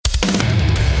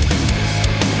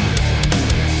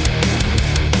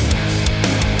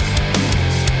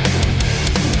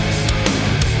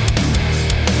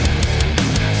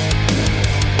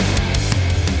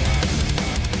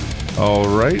All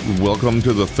right, welcome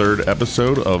to the third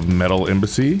episode of Metal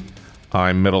Embassy.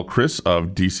 I'm Metal Chris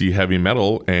of DC Heavy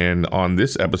Metal, and on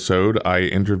this episode, I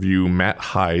interview Matt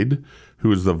Hyde,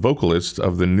 who is the vocalist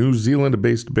of the New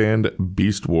Zealand-based band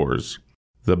Beastwars.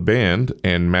 The band,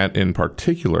 and Matt in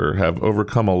particular, have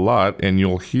overcome a lot, and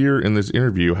you'll hear in this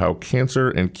interview how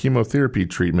cancer and chemotherapy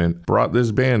treatment brought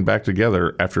this band back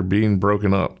together after being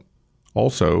broken up.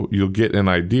 Also, you'll get an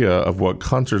idea of what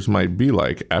concerts might be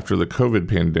like after the COVID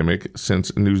pandemic,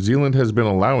 since New Zealand has been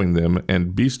allowing them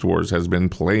and Beastwars has been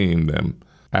playing them.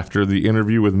 After the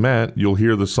interview with Matt, you'll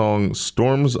hear the song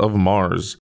Storms of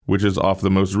Mars, which is off the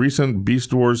most recent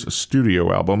Beastwars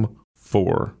studio album,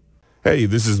 4. Hey,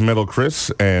 this is Metal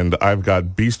Chris, and I've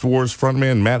got Beastwars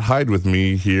frontman Matt Hyde with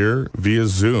me here via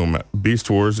Zoom.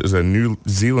 Beastwars is a New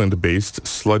Zealand-based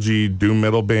sludgy doom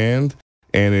metal band,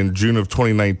 and in June of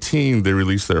 2019, they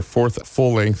released their fourth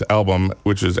full-length album,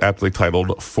 which is aptly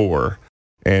titled 4.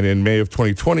 And in May of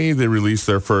 2020, they released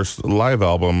their first live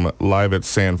album, Live at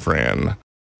San Fran.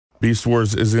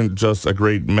 Beastwars isn't just a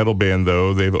great metal band,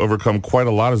 though. They've overcome quite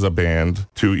a lot as a band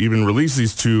to even release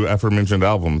these two aforementioned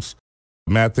albums.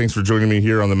 Matt, thanks for joining me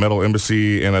here on the Metal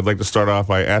Embassy, and I'd like to start off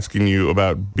by asking you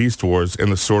about Beastwars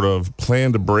and the sort of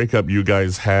planned breakup you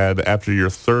guys had after your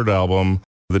third album,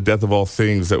 The Death of All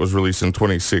Things, that was released in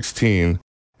 2016.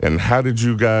 And how did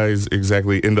you guys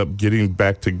exactly end up getting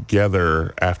back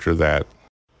together after that?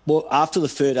 Well, after the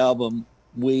third album,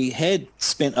 we had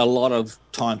spent a lot of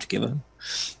time together,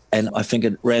 and I think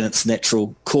it ran its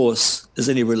natural course, as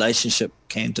any relationship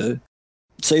can do.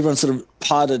 So everyone sort of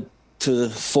parted to the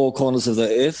four corners of the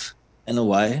earth in a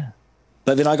way.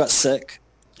 But then I got sick.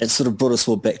 It sort of brought us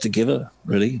all back together,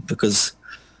 really, because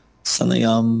suddenly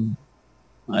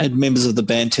I had members of the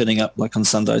band turning up like on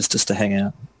Sundays just to hang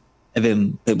out. And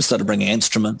then people started bringing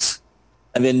instruments.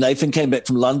 And then Nathan came back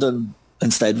from London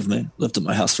and stayed with me, lived at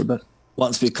my house for a bit.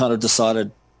 Once we kind of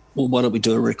decided, well, why don't we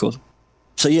do a record?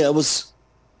 So yeah, it was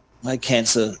my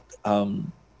cancer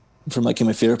from my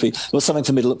chemotherapy. It was something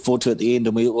for me to look forward to at the end,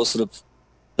 and we all sort of,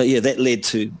 but yeah, that led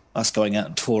to us going out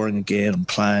and touring again and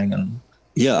playing. And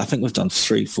yeah, I think we've done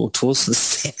 3-4 tours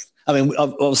since then. I mean,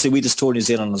 obviously we just toured New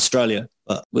Zealand and Australia,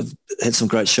 but we've had some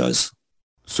great shows.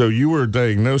 So you were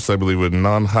diagnosed, I believe, with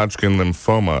non-Hodgkin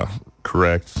lymphoma,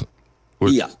 correct?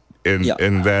 Yeah.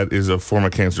 And that is a form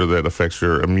of cancer that affects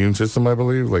your immune system, I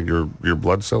believe, like your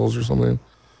blood cells or something?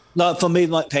 No, for me,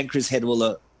 my pancreas had all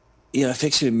the,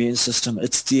 affects your immune system.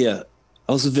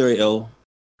 I was very ill.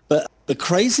 But the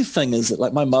crazy thing is that,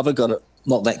 like, my mother got it,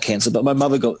 not that cancer, but my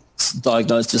mother got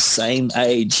diagnosed the same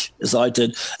age as I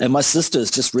did. And my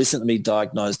sister's just recently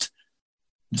diagnosed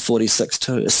 46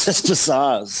 too. It's just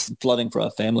bizarre. It's flooding for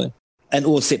our family. And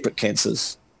all separate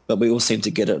cancers, but we all seem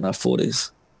to get it in our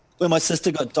 40s. When my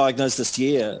sister got diagnosed this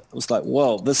year, it was like,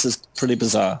 whoa, this is pretty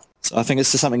bizarre. So I think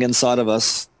it's just something inside of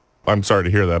us. I'm sorry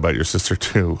to hear that about your sister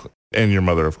too, and your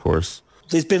mother, of course.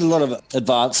 There's been a lot of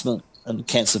advancement in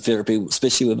cancer therapy,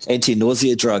 especially with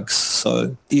anti-nausea drugs.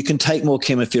 So you can take more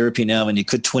chemotherapy now than you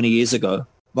could 20 years ago.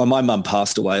 Well, my mum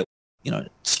passed away.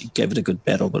 She gave it a good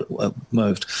battle, but it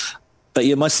moved. But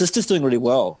yeah, my sister's doing really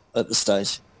well at this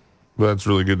stage. Well, that's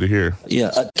really good to hear. Yeah,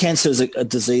 cancer is a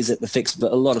disease that affects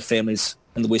a lot of families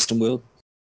in the Western world.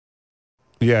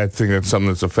 Yeah, I think that's something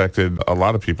that's affected a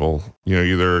lot of people,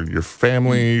 either your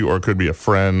family or it could be a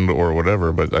friend or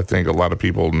whatever. But I think a lot of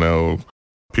people know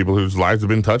people whose lives have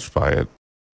been touched by it.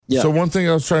 Yeah. So one thing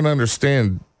I was trying to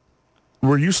understand,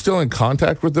 were you still in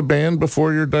contact with the band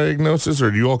before your diagnosis, or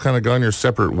had you all kind of gone your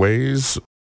separate ways?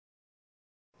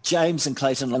 James and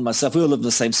Clayton and myself, we all live in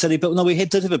the same city, but no, we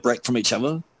did have a break from each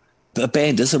other. But a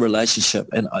band is a relationship,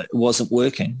 and it wasn't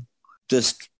working.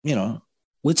 Just,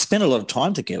 we'd spent a lot of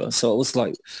time together, so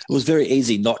it was very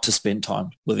easy not to spend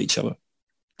time with each other.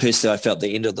 Personally, I felt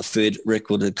the end of the third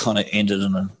record had kind of ended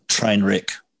in a train wreck.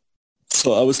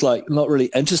 So I was like not really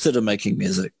interested in making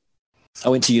music. I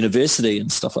went to university and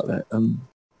stuff like that.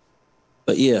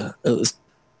 But yeah, it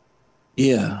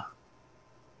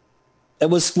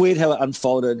was weird how it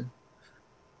unfolded.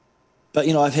 But,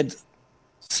 I've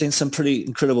seen some pretty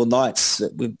incredible nights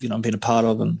that we've, been a part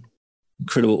of, and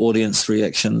incredible audience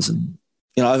reactions. And,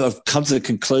 I've come to the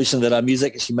conclusion that our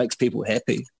music actually makes people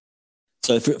happy.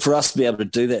 So for us to be able to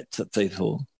do that to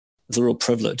people is a real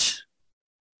privilege.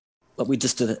 But we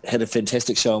just had a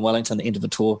fantastic show in Wellington, the end of a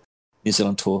tour, New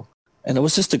Zealand tour. And it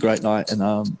was just a great night.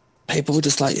 And people were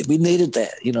just like, we needed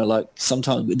that,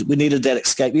 sometimes we needed that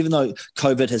escape, even though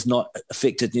COVID has not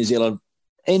affected New Zealand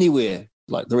anywhere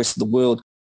like the rest of the world.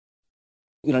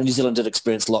 New Zealand did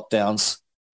experience lockdowns,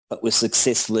 but we're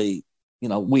successfully,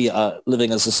 we are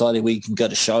living in a society where you can go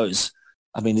to shows.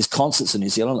 I mean, there's concerts in New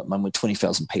Zealand at the moment where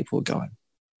 20,000 people are going.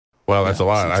 Wow, that's a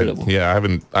lot.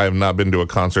 I have not been to a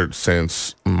concert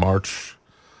since March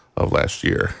of last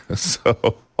year.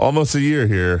 So almost a year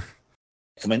here.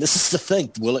 I mean, this is the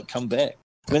thing. Will it come back?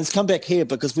 I mean, it's come back here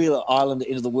because we're the island at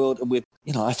the end of the world,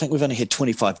 and I think we've only had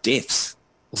 25 deaths.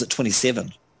 Was it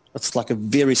 27? It's like a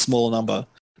very small number.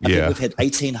 I think we've had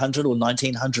 1,800 or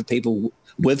 1,900 people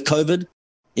with COVID.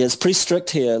 Yeah, it's pretty strict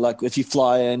here. Like if you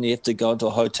fly in, you have to go into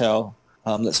a hotel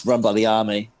that's run by the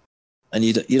army, and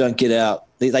you don't get out.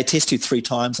 They test you 3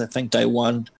 times, I think, day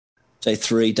 1, day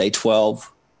 3, day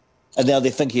 12. And now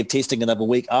they're thinking of testing another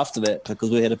week after that because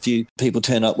we had a few people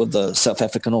turn up with the South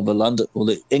African or the London or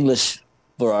the English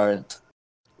variant.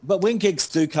 But when gigs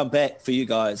do come back for you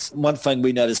guys, one thing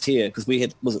we noticed here, because we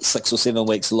had, was it 6 or 7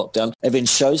 weeks of lockdown, and then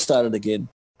shows started again,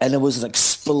 and there was an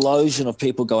explosion of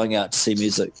people going out to see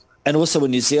music. And also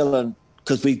in New Zealand,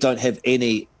 because we don't have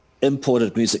any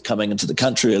imported music coming into the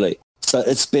country really. So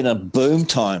it's been a boom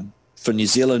time for New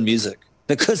Zealand music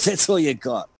because that's all you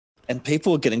got. And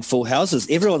people are getting full houses.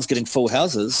 Everyone's getting full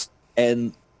houses.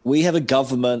 And we have a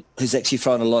government who's actually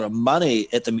thrown a lot of money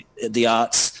at the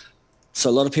arts. So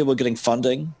a lot of people are getting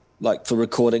funding, like for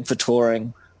recording, for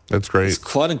touring. That's great. It's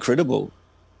quite incredible.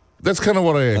 That's kind of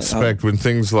what I expect when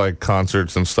things like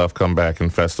concerts and stuff come back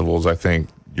and festivals. I think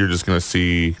you're just going to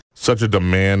see such a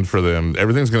demand for them.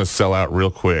 Everything's going to sell out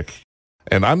real quick.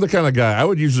 And I'm the kind of guy, I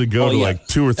would usually go to like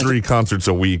 2 or 3 concerts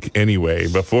a week anyway.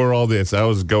 Before all this, I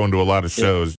was going to a lot of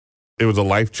shows. It was a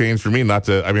life change for me I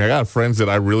got friends that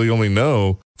I really only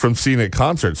know from seeing at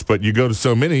concerts, but you go to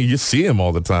so many, you see them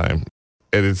all the time.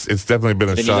 And it's definitely been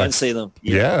a shock. You don't see them.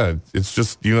 Yeah, it's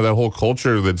just, that whole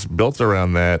culture that's built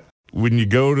around that. When you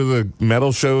go to the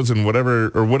metal shows and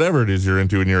whatever it is you're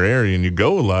into in your area and you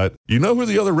go a lot, you know who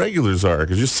the other regulars are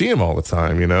because you see them all the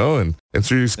time, and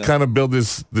so you just kind of build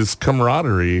this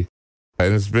camaraderie.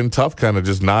 And it's been tough kind of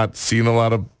just not seeing a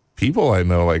lot of people I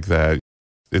know like that.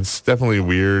 It's definitely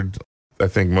weird. I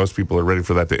think most people are ready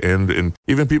for that to end. And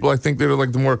even people I think that are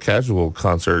like the more casual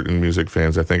concert and music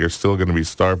fans, I think are still going to be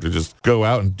starved to just go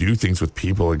out and do things with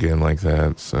people again like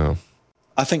that. So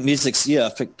I think music's, I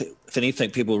think if anything,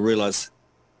 people realize,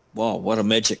 wow, what a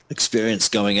magic experience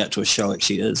going out to a show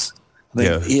actually is.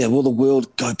 Will the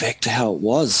world go back to how it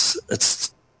was?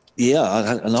 It's,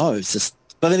 I don't know. It's just,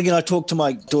 but then again, I talked to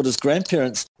my daughter's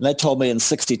grandparents and they told me in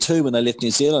 1962 when they left New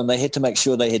Zealand, they had to make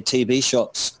sure they had TB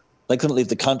shots. They couldn't leave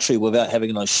the country without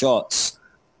having those shots.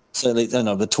 So they don't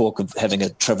know the talk of having a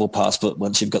travel passport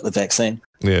once you've got the vaccine.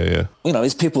 Yeah.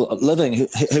 There's people living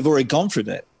who've already gone through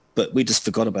that, but we just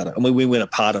forgot about it. I mean, we weren't a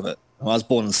part of it. I was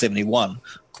born in 1971.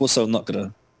 Of course, I'm not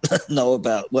going to know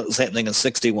about what was happening in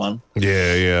 1961.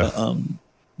 Yeah.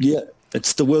 But,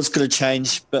 it's the world's going to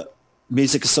change, but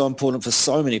music is so important for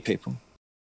so many people.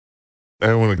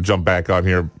 I want to jump back on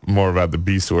here more about the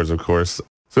Beastwars, of course.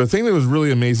 So the thing that was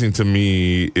really amazing to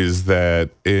me is that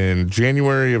in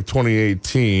January of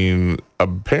 2018,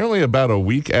 apparently about a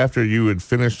week after you had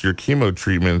finished your chemo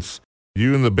treatments,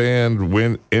 you and the band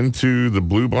went into the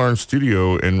Blue Barn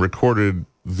studio and recorded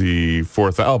the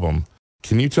 4th album.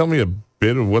 Can you tell me a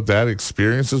bit of what that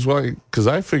experience is like? Because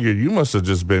I figured you must have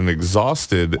just been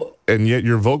exhausted, and yet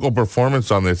your vocal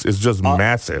performance on this is just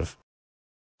massive.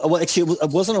 Well, actually, it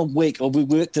wasn't a week. We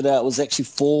worked it out. It was actually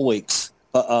 4 weeks.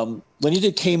 But when you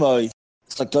do chemo,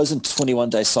 it's like goes in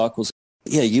 21-day cycles.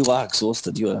 Yeah, you are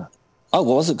exhausted. I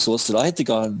was exhausted. I had to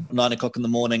go at 9 o'clock in the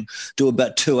morning, do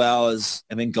about 2 hours,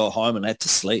 and then go home and I had to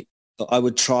sleep. But I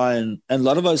would try and a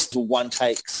lot of those were one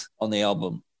takes on the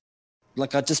album.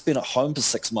 Like I'd just been at home for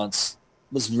 6 months.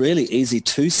 It was really easy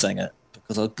to sing it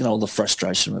because all the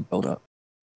frustration would build up.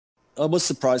 I was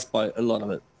surprised by a lot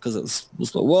of it because it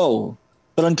was like, whoa.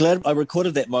 But I'm glad I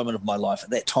recorded that moment of my life at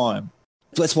that time.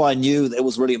 That's why I knew that it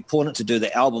was really important to do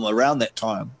the album around that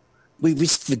time. We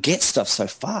forget stuff so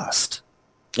fast.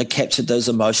 I captured those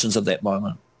emotions of that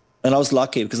moment. And I was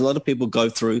lucky because a lot of people go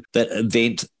through that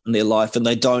event in their life and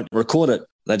they don't record it.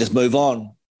 They just move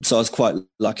on. So I was quite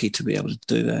lucky to be able to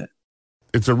do that.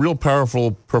 It's a real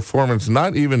powerful performance,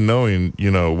 not even knowing,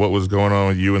 what was going on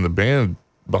with you and the band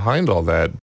behind all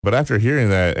that. But after hearing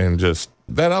that and just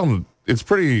that album, it's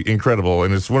pretty incredible.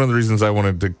 And it's one of the reasons I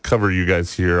wanted to cover you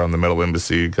guys here on the Metal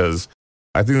Embassy, because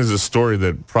I think there's a story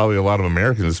that probably a lot of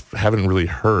Americans haven't really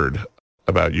heard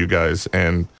about you guys.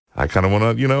 And I kind of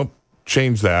want to,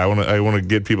 change that. I want to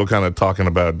get people kind of talking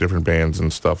about different bands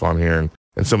and stuff on here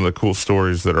and some of the cool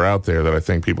stories that are out there that I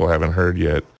think people haven't heard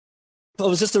yet. It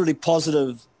was just a really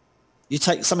positive, you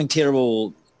take something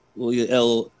terrible or you're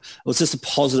ill, it was just a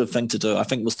positive thing to do. I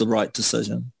think it was the right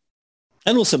decision.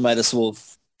 And also made us all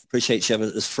appreciate each other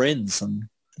as friends. And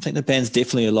I think the band's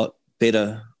definitely a lot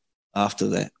better after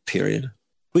that period.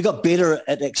 We got better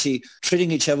at actually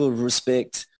treating each other with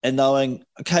respect and knowing,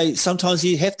 okay, sometimes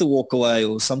you have to walk away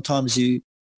or sometimes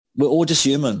we're all just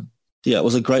human. Yeah, it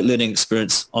was a great learning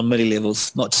experience on many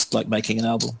levels, not just like making an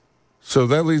album. So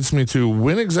that leads me to,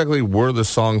 when exactly were the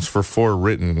songs for 4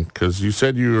 written? Because you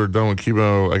said you were done with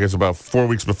chemo, I guess, about 4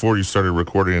 weeks before you started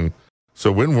recording.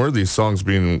 So when were these songs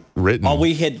being written? Oh,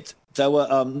 they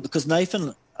were, because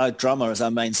Nathan, our drummer, is our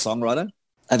main songwriter.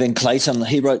 And then Clayton,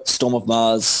 he wrote Storm of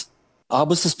Mars. I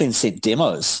was just being sent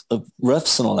demos of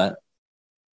riffs and all that.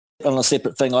 On a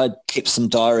separate thing, I kept some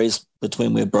diaries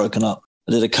between we were broken up.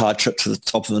 I did a car trip to the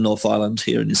top of the North Island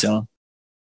here in New Zealand.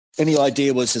 And the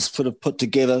idea was just sort of put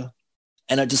together,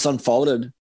 and it just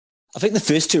unfolded. I think the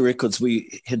first 2 records,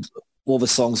 we had all the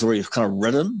songs already kind of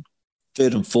written.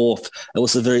 3rd and 4th, it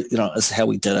was a very, it's how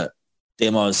we did it.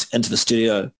 Demos into the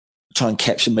studio, try and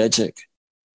capture magic.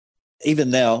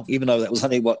 Even now, even though that was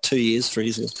only, 3 years, 3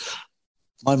 years,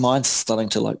 my mind's starting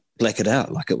to like black it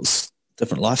out, like it was a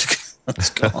different life.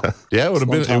 It's gone. Yeah, it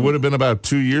would have been about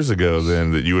 2 years ago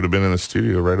then that you would have been in the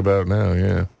studio right about now.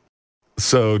 Yeah.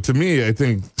 So to me, I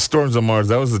think Storms of Mars,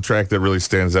 that was the track that really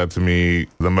stands out to me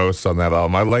the most on that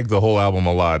album. I like the whole album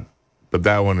a lot, but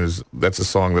that's a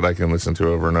song that I can listen to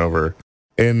over and over.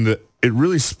 And it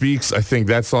really speaks, I think,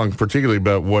 that song particularly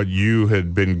about what you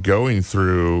had been going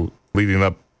through leading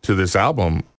up to this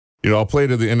album. I'll play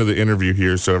it at the end of the interview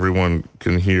here so everyone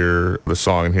can hear the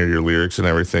song and hear your lyrics and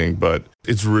everything, but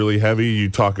it's really heavy. You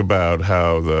talk about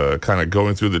how the kind of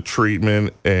going through the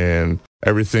treatment and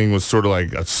everything was sort of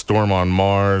like a storm on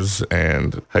Mars,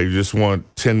 and how you just want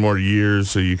 10 more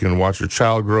years so you can watch your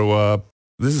child grow up.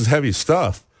 This is heavy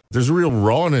stuff. There's real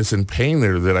rawness and pain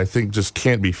there that I think just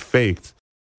can't be faked.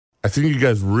 I think you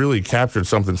guys really captured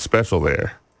something special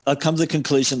there. I've come to the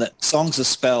conclusion that songs are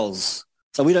spells.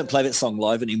 So we don't play that song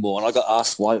live anymore. And I got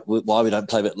asked why we don't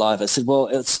play it live. I said, well,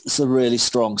 it's a really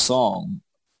strong song,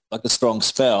 like a strong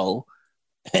spell,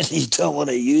 and you don't want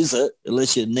to use it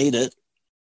unless you need it.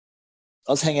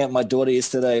 I was hanging out with my daughter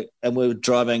yesterday, and we were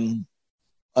driving.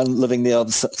 I'm living there on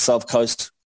the south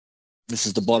coast. This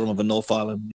is the bottom of a North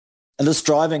Island. And just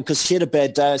driving, because she had a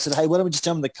bad day, I said, hey, why don't we just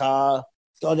jump in the car,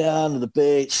 go down to the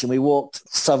beach, and we walked,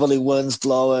 southerly winds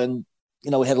blowing.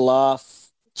 We had a laugh.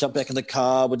 Jump back in the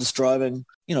car, we're just driving.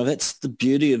 That's the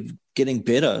beauty of getting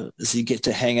better, is you get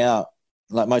to hang out.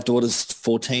 Like my daughter's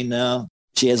 14 now.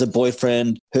 She has a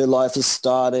boyfriend. Her life is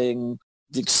starting.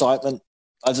 The excitement.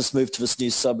 I just moved to this new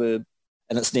suburb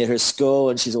and it's near her school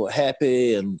and she's all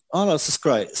happy. And, it's just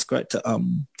great. It's great to,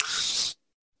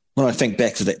 when I think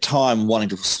back to that time,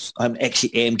 I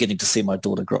actually am getting to see my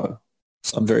daughter grow.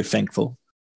 So I'm very thankful.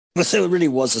 But it really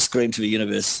was a scream to the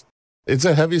universe. It's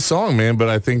a heavy song, man, but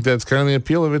I think that's kind of the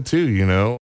appeal of it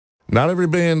too, Not every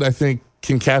band, I think,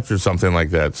 can capture something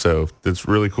like that, so it's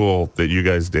really cool that you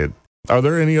guys did. Are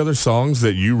there any other songs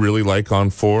that you really like on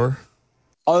 4?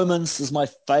 Omens is my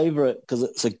favorite because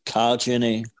it's a car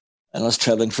journey, and I was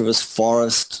traveling through this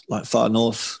forest, like far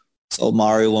north. This old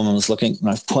Maori woman was looking,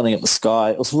 pointing at the sky.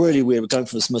 It was really weird. We're going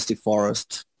through this misty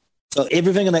forest. So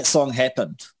everything in that song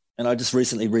happened, and I just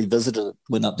recently revisited it,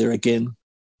 went up there again.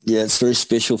 Yeah, it's very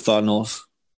special far north.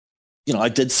 I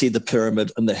did see the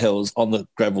pyramid in the hills on the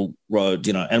gravel road,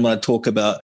 and when I talk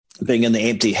about being in the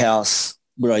empty house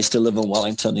where I used to live in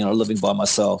Wellington, living by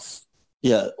myself.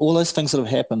 Yeah, all those things that have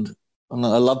happened. I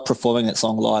love performing that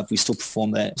song live. We still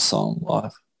perform that song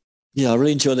live. Yeah, I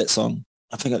really enjoyed that song.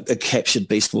 I think it captured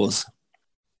Beastwars.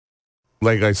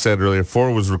 Like I said earlier,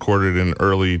 4 was recorded in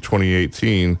early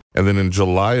 2018, and then in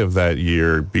July of that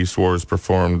year, Beastwars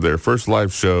performed their first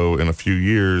live show in a few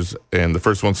years, and the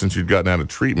first one since you'd gotten out of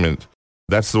treatment.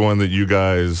 That's the one that you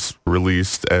guys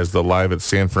released as the Live at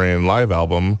San Fran live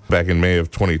album back in May of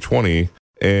 2020.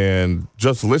 And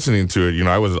just listening to it,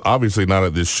 I was obviously not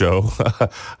at this show.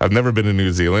 I've never been to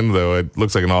New Zealand, though it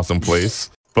looks like an awesome place.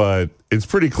 But it's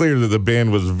pretty clear that the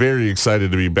band was very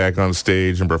excited to be back on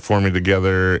stage and performing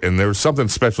together. And there was something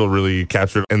special really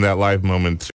captured in that live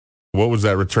moment. What was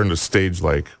that return to stage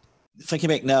like? Thinking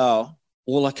back now,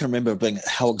 all I can remember being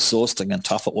how exhausting and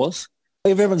tough it was.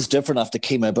 Everyone's different after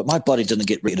chemo, but my body didn't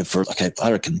get rid for,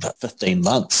 I reckon about 15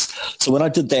 months. So when I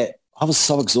did that, I was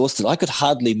so exhausted. I could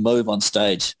hardly move on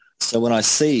stage. So when I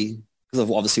see, because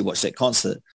I've obviously watched that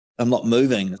concert, I'm not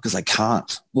moving because I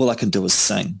can't. All I can do is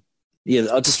sing. Yeah,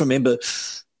 I just remember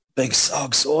being so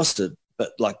exhausted,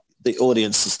 but the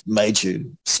audience just made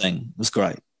you sing. It was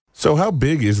great. So how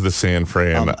big is the San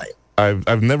Fran?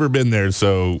 I've never been there,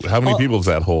 so how many people does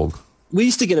that hold? We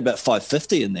used to get about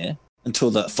 550 in there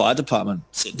until the fire department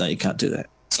said, no, you can't do that.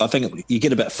 So I think you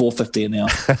get about 450 in now.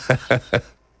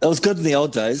 It was good in the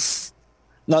old days.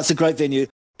 No, it's a great venue.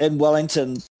 in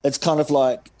Wellington, it's kind of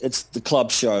like it's the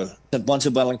club show. Once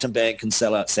a Wellington band can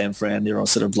sell out San Fran, they're all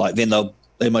sort of like, then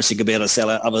they mostly could be able to sell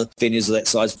out other venues of that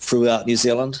size throughout New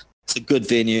Zealand. It's a good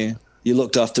venue. You're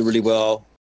looked after really well.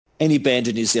 Any band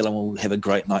in New Zealand will have a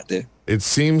great night there. It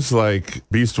seems like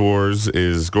Beastwars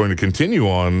is going to continue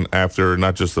on after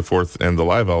not just the fourth and the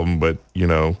live album, but,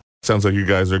 sounds like you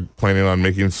guys are planning on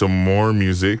making some more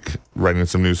music, writing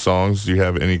some new songs. Do you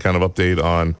have any kind of update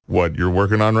on what you're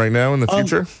working on right now in the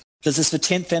future? Because it's the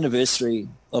 10th anniversary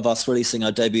of us releasing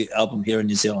our debut album here in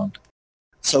New Zealand.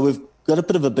 So we've got a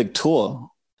bit of a big tour.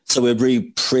 So we're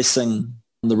repressing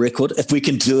the record. If we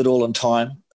can do it all in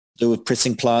time, do with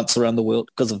pressing plants around the world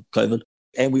because of COVID.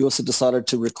 And we also decided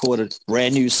to record a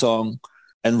brand new song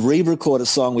and re-record a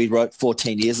song we wrote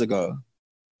 14 years ago.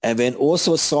 And then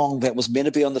also a song that was meant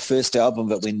to be on the first album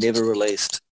that we never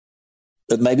released.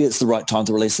 But maybe it's the right time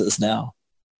to release it now.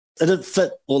 It didn't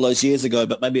fit all those years ago,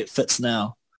 but maybe it fits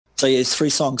now. So yeah, there's 3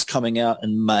 songs coming out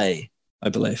in May, I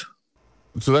believe.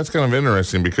 So that's kind of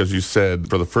interesting because you said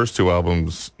for the first 2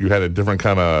 albums, you had a different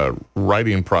kind of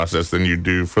writing process than you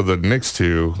do for the next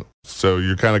 2. So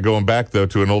you're kind of going back, though,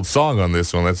 to an old song on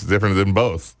this one. That's different than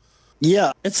both.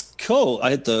 Yeah, it's cool.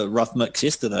 I had the rough mix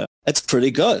yesterday. It's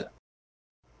pretty good.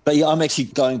 But yeah, I'm actually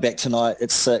going back tonight at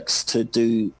 6 to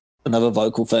do another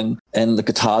vocal thing, and the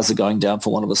guitars are going down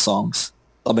for one of the songs.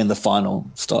 I mean, the final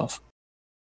stuff.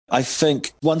 I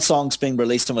think one song's being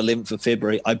released on the 11th of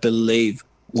February, I believe,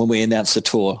 when we announce the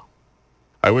tour.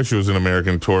 I wish it was an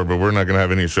American tour, but we're not going to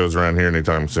have any shows around here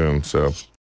anytime soon. So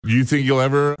do you think you'll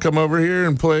ever come over here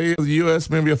and play the U.S.,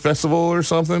 maybe a festival or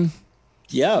something?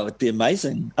 Yeah, it'd be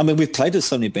amazing. I mean, we've played with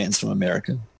so many bands from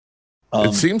America.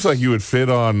 It seems like you would fit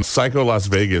on Psycho Las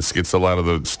Vegas. Gets a lot of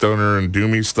the stoner and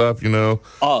doomy stuff,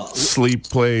 Sleep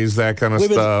plays, that kind of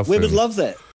stuff. We would love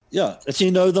that. Yeah, if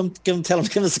you know them, tell them,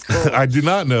 give us a call. I do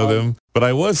not know them, but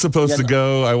I was supposed to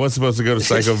go. I was supposed to go to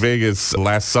Psycho Vegas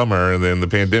last summer, and then the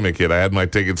pandemic hit. I had my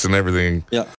tickets and everything,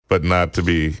 but not to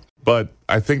be. But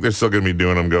I think they're still going to be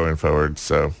doing them going forward.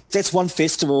 So that's one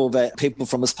festival that people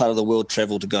from this part of the world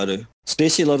travel to go to.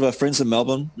 Especially a lot of our friends in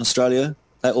Melbourne, Australia.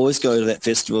 They always go to that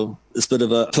festival. It's a bit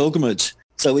of a pilgrimage.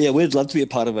 So yeah, we'd love to be a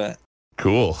part of that.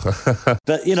 Cool.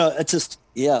 But it's just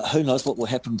who knows what will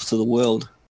happen to the world.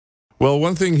 Well,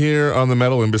 one thing here on the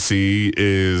Metal Embassy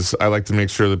is I like to make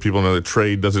sure that people know that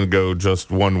trade doesn't go just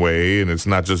one way, and it's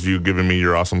not just you giving me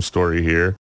your awesome story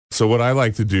here. So what I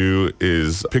like to do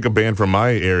is pick a band from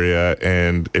my area,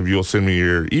 and if you'll send me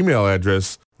your email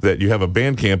address that you have a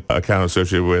Bandcamp account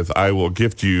associated with, I will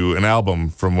gift you an album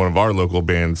from one of our local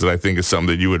bands that I think is something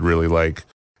that you would really like.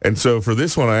 And so for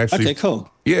this one, I actually... Okay, cool.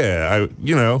 Yeah,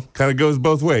 kind of goes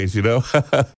both ways,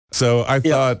 So I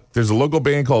thought there's a local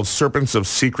band called Serpents of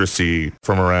Secrecy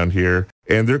from around here.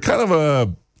 And they're kind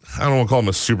of I don't want to call them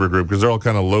a super group because they're all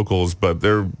kind of locals, but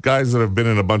they're guys that have been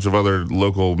in a bunch of other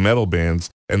local metal bands.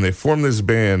 And they formed this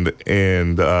band,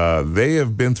 and they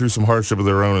have been through some hardship of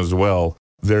their own as well.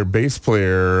 Their bass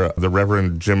player, the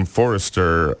Reverend Jim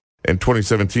Forrester, in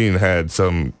 2017 had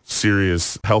some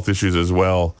serious health issues as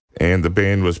well. And the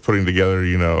band was putting together,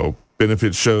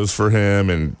 benefit shows for him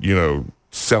and,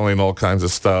 selling all kinds of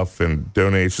stuff and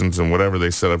donations and whatever they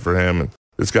set up for him. And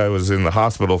this guy was in the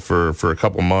hospital for a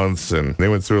couple months, and they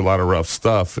went through a lot of rough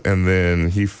stuff. And then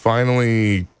he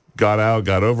finally got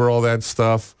over all that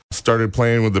stuff, started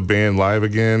playing with the band live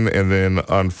again. And then,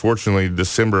 unfortunately,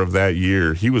 December of that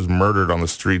year, he was murdered on the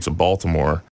streets of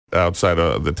Baltimore outside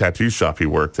of the tattoo shop he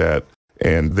worked at.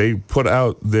 And they put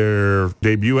out their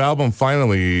debut album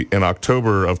finally in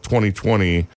October of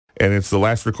 2020, and it's the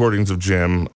last recordings of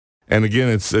Jim. And again,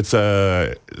 it's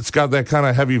got that kind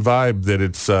of heavy vibe that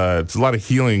it's a lot of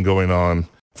healing going on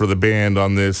for the band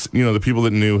on this. The people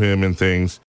that knew him and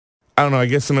things. I don't know. I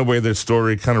guess in a way, their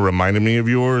story kind of reminded me of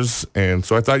yours, and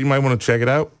so I thought you might want to check it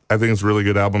out. I think it's a really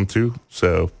good album too.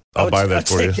 So I'll buy that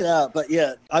for you. Check it out. But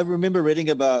yeah, I remember reading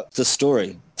about the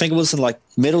story. I think it was in like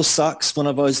Metal Sucks, one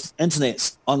of those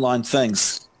internet online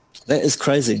things. That is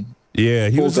crazy. Yeah,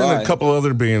 he was in a couple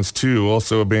other bands too.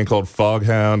 Also a band called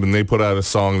Foghound, and they put out a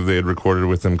song that they had recorded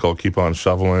with him called Keep On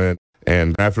Shoveling It.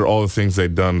 And after all the things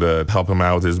they'd done to help him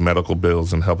out with his medical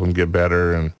bills and help him get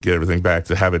better and get everything back,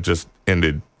 to have it just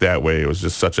ended that way, it was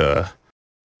just such a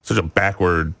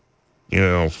backward,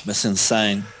 That's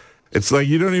insane. It's like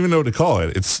you don't even know what to call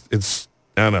it. It's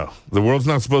I don't know. The world's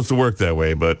not supposed to work that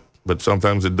way, but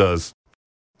sometimes it does.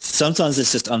 Sometimes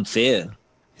it's just unfair.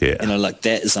 Yeah.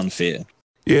 That is unfair.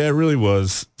 Yeah, it really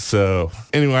was. So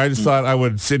anyway, I just thought I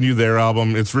would send you their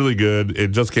album. It's really good. It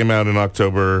just came out in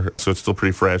October, so it's still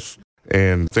pretty fresh.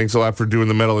 And thanks a lot for doing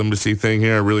the Metal Embassy thing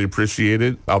here. I really appreciate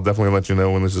it. I'll definitely let you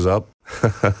know when this is up.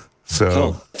 So,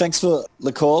 cool. Thanks for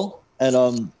the call.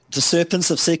 And the Serpents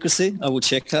of Secrecy, I will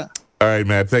check that. All right,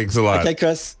 Matt. Thanks a lot. Okay,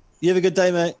 Chris. You have a good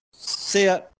day, mate. See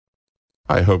ya.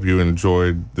 I hope you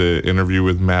enjoyed the interview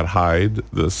with Matt Hyde,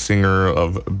 the singer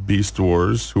of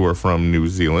Beastwars, who are from New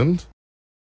Zealand.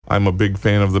 I'm a big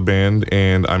fan of the band,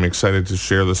 and I'm excited to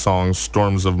share the song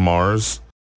Storms of Mars.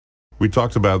 We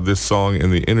talked about this song in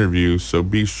the interview, so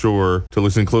be sure to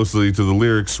listen closely to the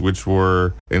lyrics, which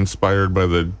were inspired by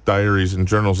the diaries and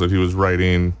journals that he was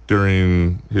writing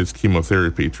during his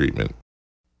chemotherapy treatment.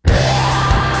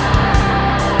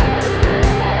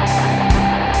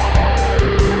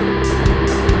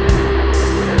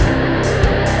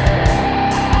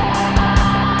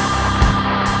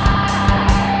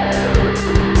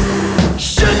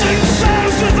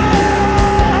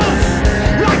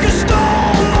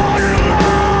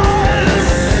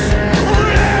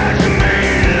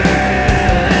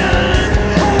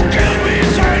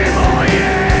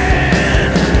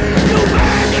 You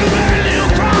back and then you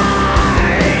cry.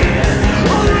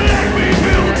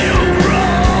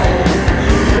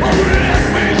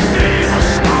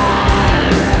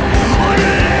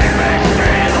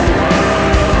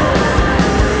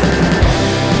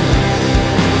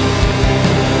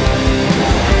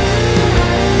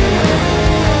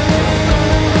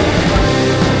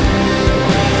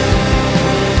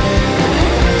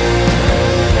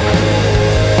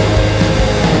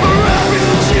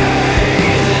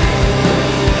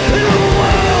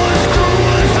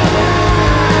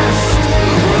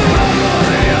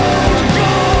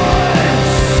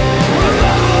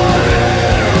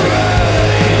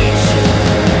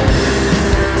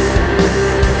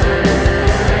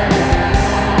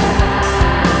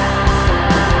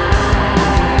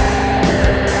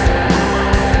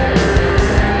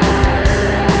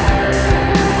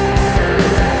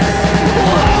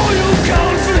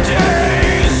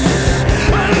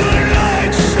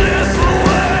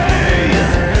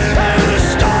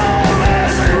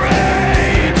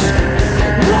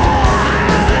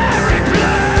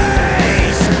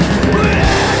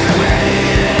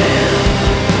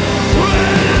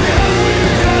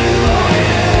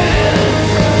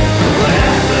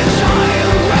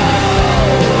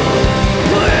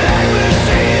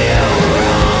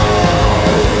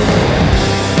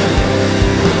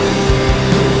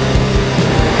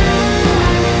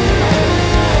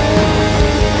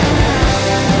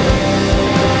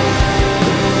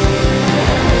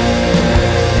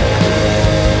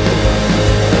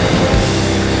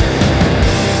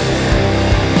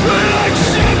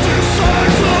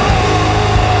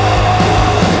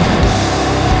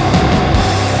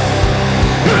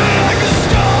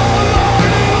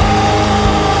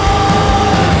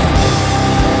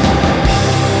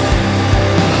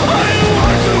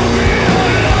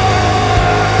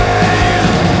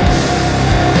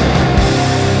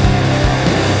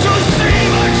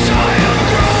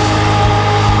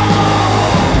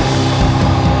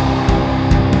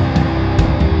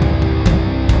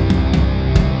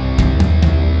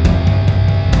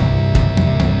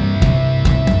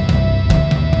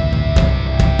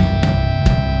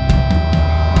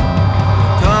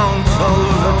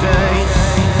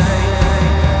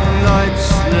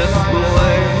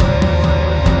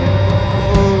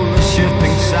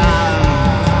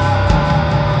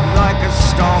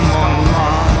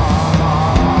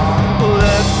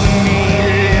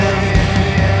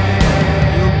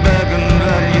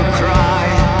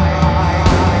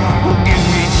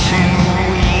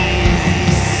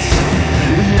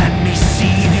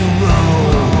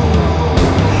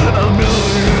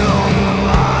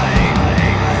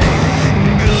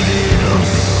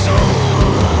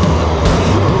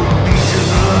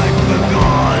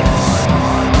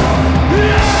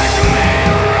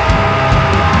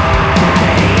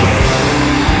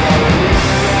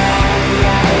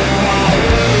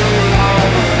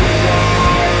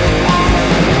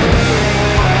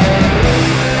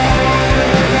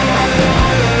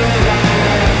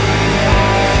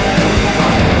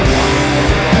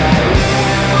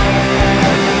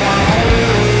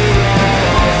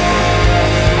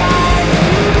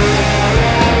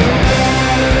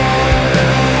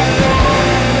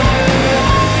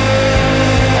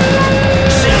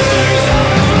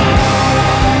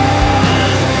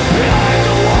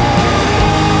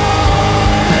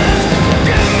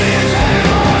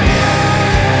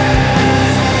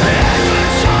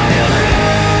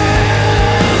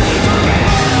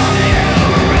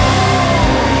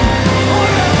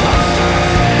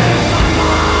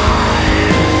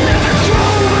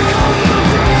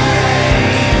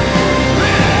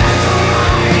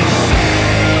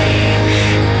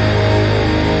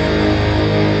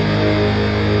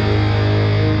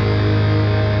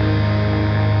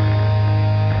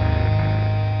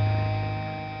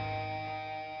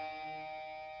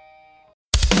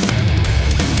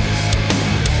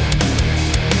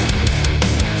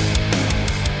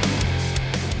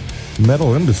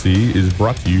 Metal Embassy is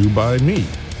brought to you by me,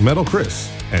 Metal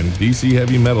Chris, and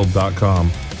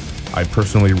DCHeavyMetal.com. I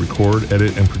personally record,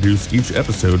 edit, and produce each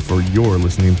episode for your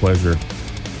listening pleasure.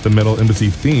 The Metal Embassy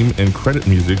theme and credit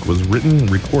music was written,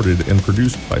 recorded, and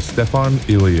produced by Stefan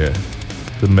Ilya.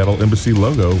 The Metal Embassy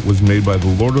logo was made by the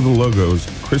Lord of the Logos,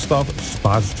 Christoph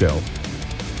Spazgel.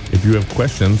 If you have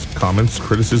questions, comments,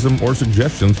 criticism, or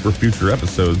suggestions for future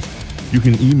episodes, you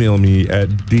can email me at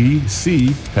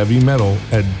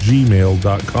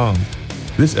dcheavymetal@gmail.com.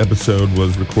 This episode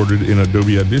was recorded in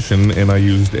Adobe Audition, and I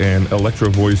used an Electro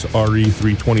Voice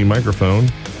RE320 microphone.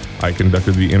 I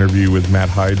conducted the interview with Matt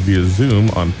Hyde via Zoom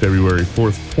on February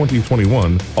 4th,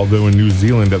 2021, although in New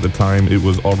Zealand at the time it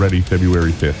was already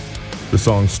February 5th. The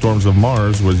song Storms of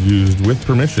Mars was used with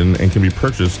permission and can be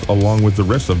purchased along with the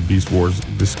rest of Beastwars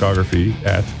discography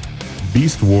at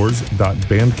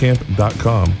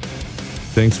beastwars.bandcamp.com.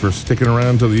 Thanks for sticking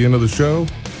around to the end of the show,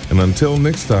 and until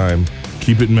next time,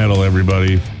 keep it metal,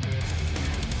 everybody.